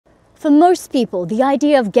For most people, the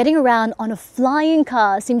idea of getting around on a flying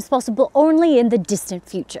car seems possible only in the distant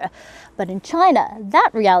future. But in China, that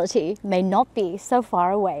reality may not be so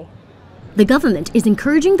far away. The government is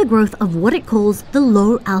encouraging the growth of what it calls the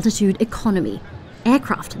low-altitude economy,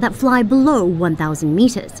 aircraft that fly below 1,000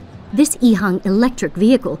 meters. This Yihang electric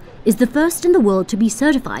vehicle is the first in the world to be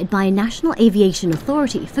certified by a national aviation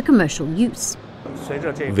authority for commercial use.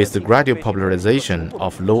 With the gradual popularization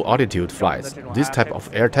of low-altitude flights, this type of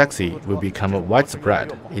air taxi will become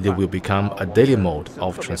widespread. It will become a daily mode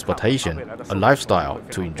of transportation, a lifestyle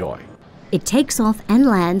to enjoy. It takes off and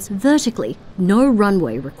lands vertically, no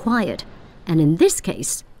runway required. And in this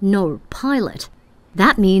case, no pilot.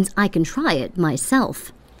 That means I can try it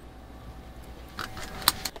myself.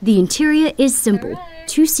 The interior is simple,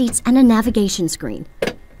 2 seats and a navigation screen.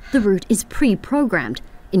 The route is pre-programmed.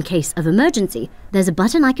 In case of emergency, there's a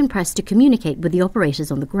button I can press to communicate with the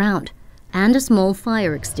operators on the ground, and a small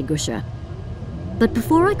fire extinguisher. But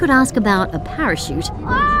before I could ask about a parachute,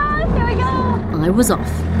 here we go! I was off.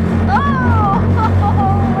 Oh,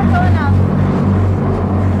 we're going up.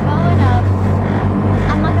 Going up.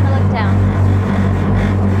 I'm not gonna look down.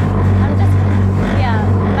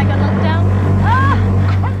 Am I gonna look down? Ah!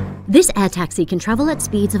 This air taxi can travel at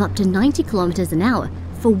speeds of up to 90 kilometers an hour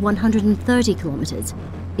for 130 kilometers.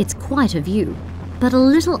 It's quite a view, but a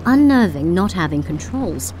little unnerving not having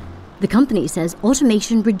controls. The company says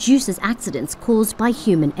automation reduces accidents caused by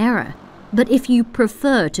human error. But if you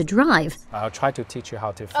prefer to drive, I'll try to teach you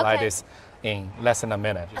how to fly this in less than a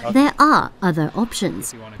minute. There are other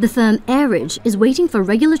options. The firm AirRidge is waiting for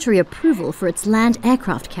regulatory approval for its land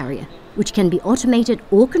aircraft carrier, which can be automated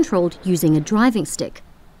or controlled using a driving stick.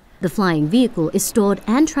 The flying vehicle is stored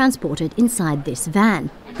and transported inside this van,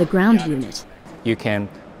 the ground unit. You can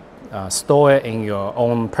store it in your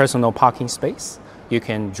own personal parking space. You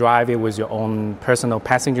can drive it with your own personal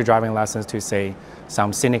passenger driving license to, say,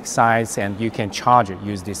 some scenic sites, and you can charge it,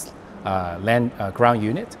 use this ground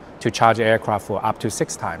unit to charge the aircraft for up to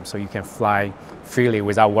 6 times, so you can fly freely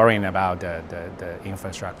without worrying about the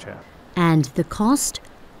infrastructure. And the cost?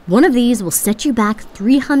 One of these will set you back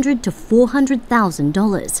 $300,000 to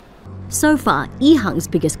 $400,000. So far, Yihang's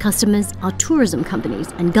biggest customers are tourism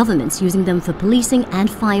companies and governments using them for policing and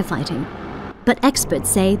firefighting. But experts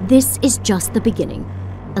say this is just the beginning.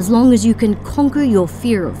 As long as you can conquer your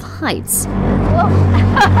fear of heights,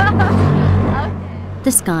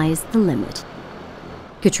 the sky's the limit.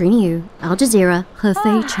 Katrina Yu, Al Jazeera,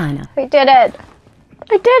 Hefei, China. We did it!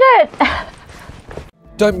 We did it!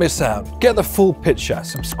 Don't miss out. Get the full picture.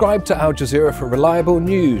 Subscribe to Al Jazeera for reliable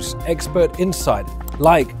news, expert insight.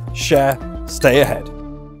 Like, share, stay ahead.